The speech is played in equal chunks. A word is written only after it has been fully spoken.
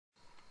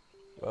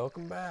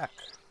Welcome back.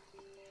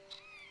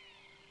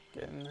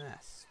 Getting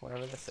this,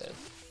 whatever this is.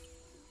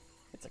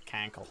 It's a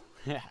cankle.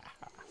 Yeah,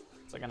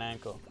 it's like an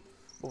ankle,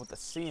 but with a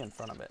C in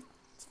front of it.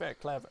 It's very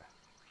clever.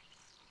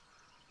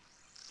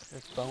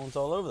 There's bones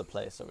all over the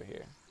place over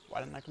here. Why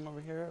didn't I come over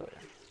here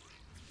earlier?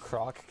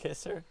 Croc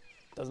kisser?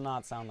 Does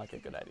not sound like a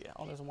good idea.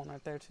 Oh, there's one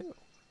right there too.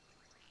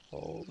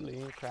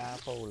 Holy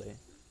crap, holy.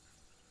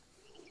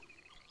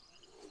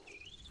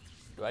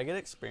 Do I get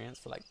experience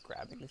for like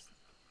grabbing these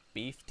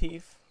beef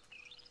teeth?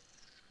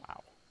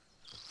 Wow.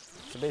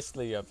 So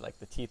basically you have like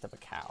the teeth of a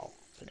cow,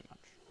 pretty much.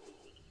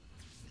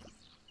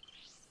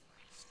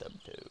 Stub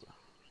toe.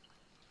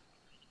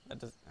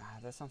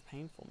 That sounds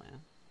painful,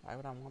 man. Why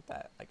would I want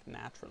that? Like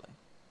naturally.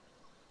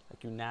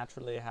 Like you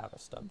naturally have a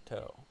stub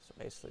toe. So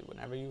basically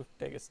whenever you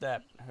take a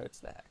step, it hurts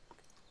the heck.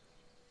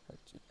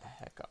 Hurts you the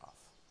heck off.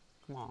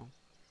 Come on.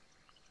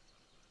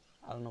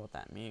 I don't know what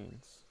that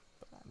means.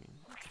 But I mean,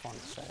 it's fun to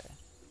say.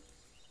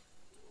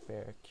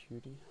 Fair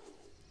cutie.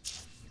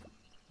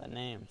 The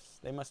names.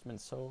 They must have been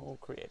so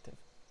creative.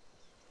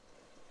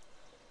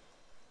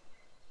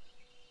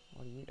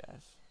 What are you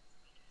guys?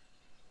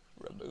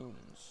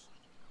 Raboons.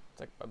 It's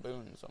like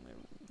baboons, only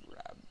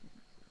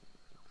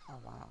oh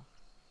wow.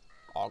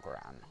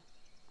 Ogran.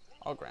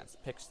 Ogran's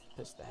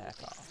pissed the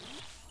heck off.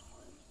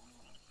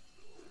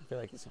 I feel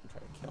like he's gonna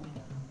try to kill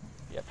me.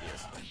 Yep, he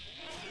is.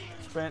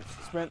 Sprint,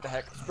 sprint the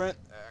heck, sprint.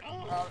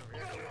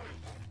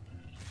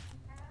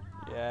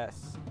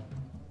 Yes.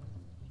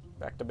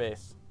 Back to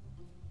base.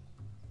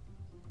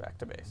 Back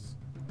to base.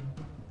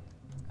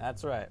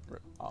 That's right,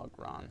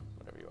 Ogran,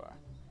 whatever you are.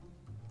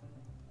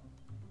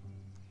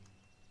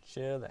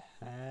 Chill the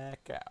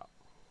heck out.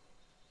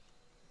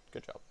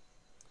 Good job.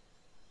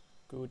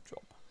 Good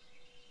job.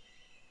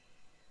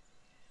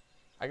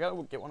 I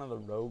gotta get one of the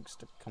rogues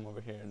to come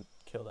over here and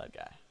kill that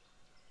guy.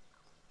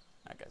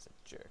 That guy's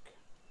a jerk.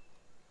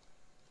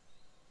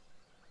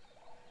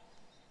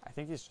 I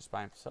think he's just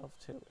by himself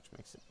too, which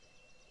makes it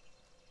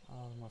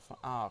more fun.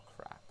 Oh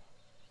crap.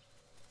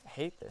 I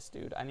hate this,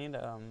 dude. I need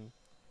to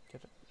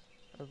get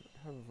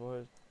her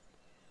voice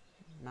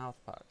mouth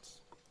parts.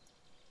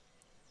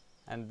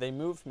 And they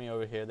moved me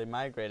over here. They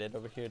migrated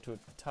over here to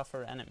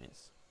tougher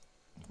enemies.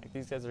 Like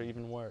these guys are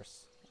even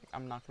worse. Like,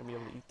 I'm not gonna be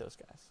able to eat those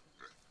guys.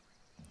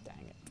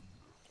 Dang it.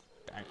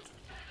 Dang it.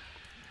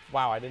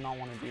 Wow, I did not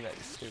want to do that,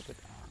 you stupid.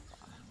 Oh,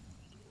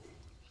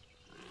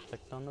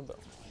 clicked on the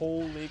button.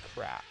 Holy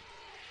crap.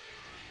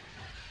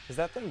 Is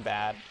that thing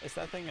bad? Is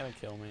that thing gonna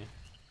kill me?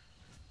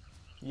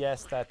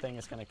 Yes, that thing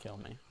is gonna kill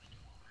me.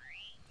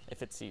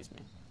 If it sees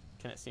me.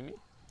 Can it see me?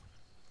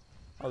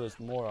 Oh, there's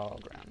more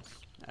holograms.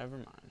 Never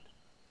mind.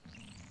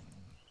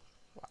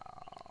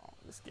 Wow,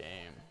 this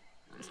game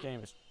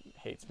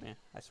hates me,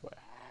 I swear.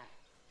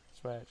 I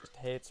swear, it just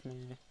hates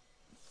me.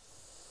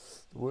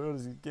 The world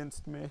is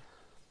against me.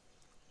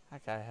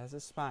 That guy has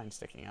his spine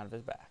sticking out of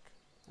his back.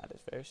 That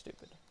is very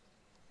stupid.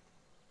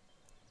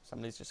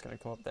 Somebody's just gonna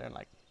come up there and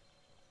like,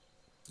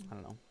 I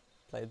don't know,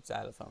 play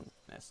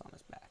xylophone-ness on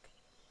his back.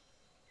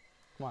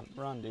 Come on,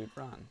 run, dude,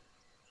 run.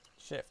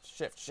 Shift,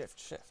 shift, shift,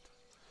 shift.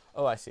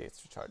 Oh, I see,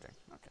 it's recharging.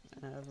 Okay,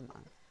 never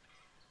mind.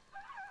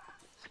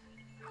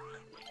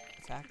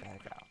 Attack the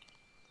heck out.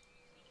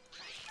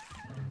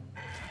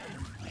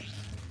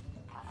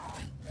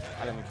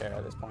 I don't even care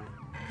at this point.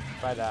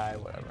 If I die,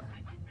 whatever.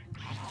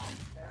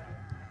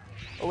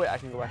 Oh wait, I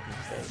can go back to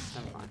my base.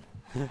 Never mind.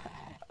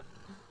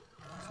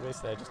 So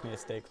basically, I just need to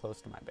stay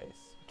close to my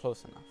base.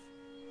 Close enough.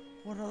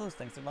 What are those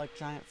things? They're like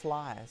giant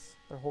flies.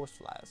 They're horse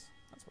flies.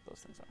 That's what those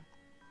things are.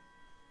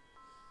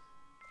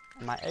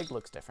 And my egg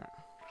looks different.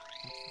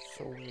 That's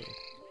so weird.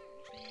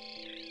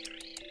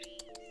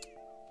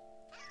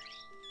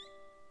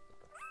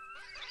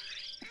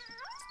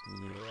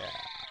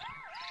 Yeah.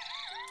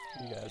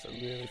 You guys are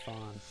really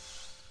fun.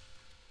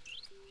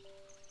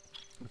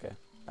 Okay,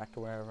 back to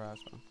wherever I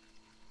was going.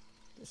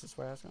 This is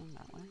where I was going?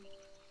 That way?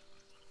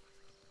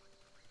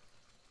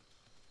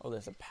 Oh,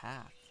 there's a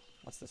path.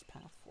 What's this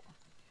path for?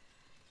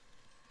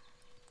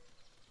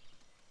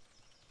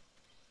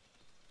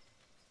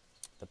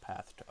 The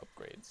path to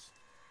upgrades.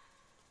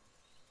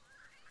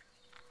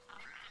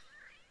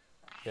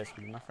 You guys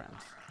can be my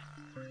friends.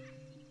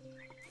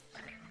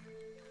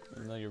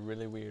 Even though you're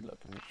really weird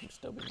looking, you can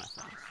still be my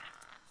friends.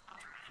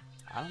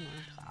 I don't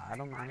mind. I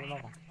don't mind at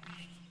all.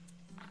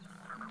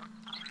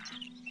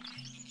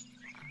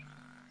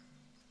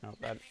 No,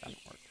 that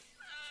didn't work.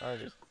 Sorry,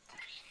 dude.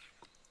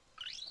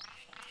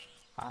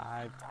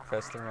 I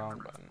pressed the wrong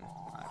button.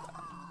 My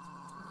bad.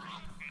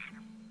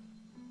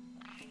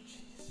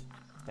 Jeez.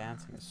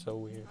 Dancing is so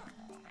weird.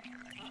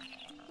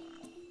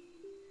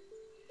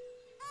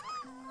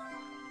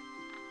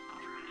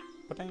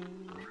 Ba-ding.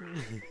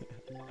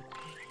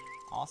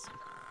 Awesome.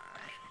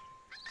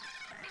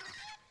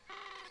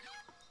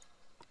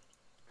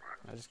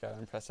 I just gotta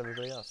impress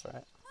everybody else,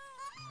 right?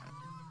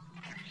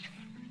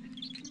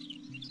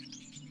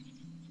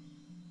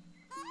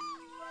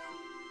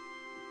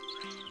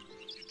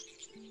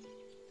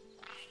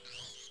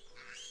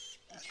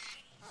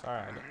 Sorry,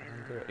 I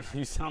didn't do it.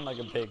 You sound like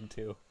a pig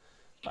too,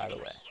 by the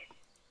way.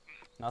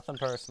 Nothing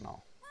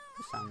personal.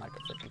 You sound like a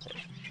freaking pig.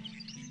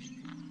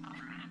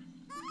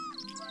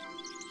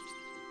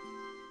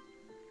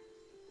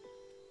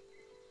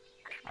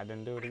 I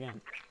didn't do it again.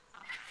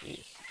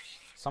 Jeez.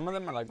 Some of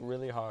them are like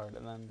really hard,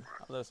 and then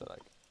others are like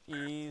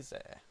easy.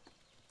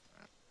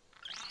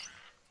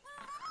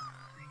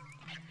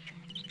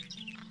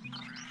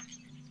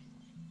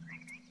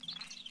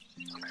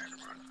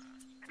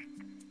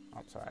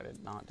 Oh, sorry, I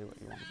did not do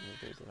what you wanted me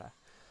to do, did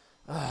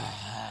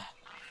I?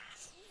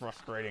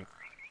 Frustrating.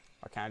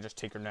 Why can't I just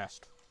take your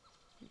nest?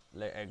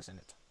 Lay eggs in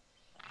it.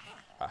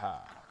 Haha.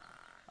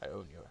 I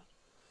own you.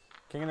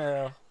 King of the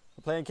Hill.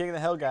 I'm playing King of the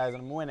Hill, guys,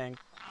 and I'm winning.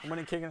 I'm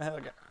winning King of the Hill,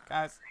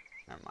 guys.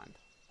 Never mind.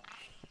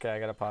 Okay, I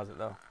gotta pause it,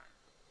 though.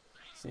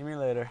 See me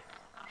later.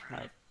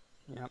 Right.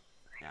 Yep.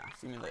 Yeah,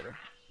 see me later.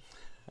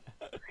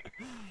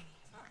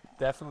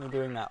 Definitely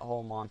doing that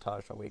whole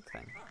montage a week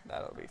thing.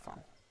 That'll be fun.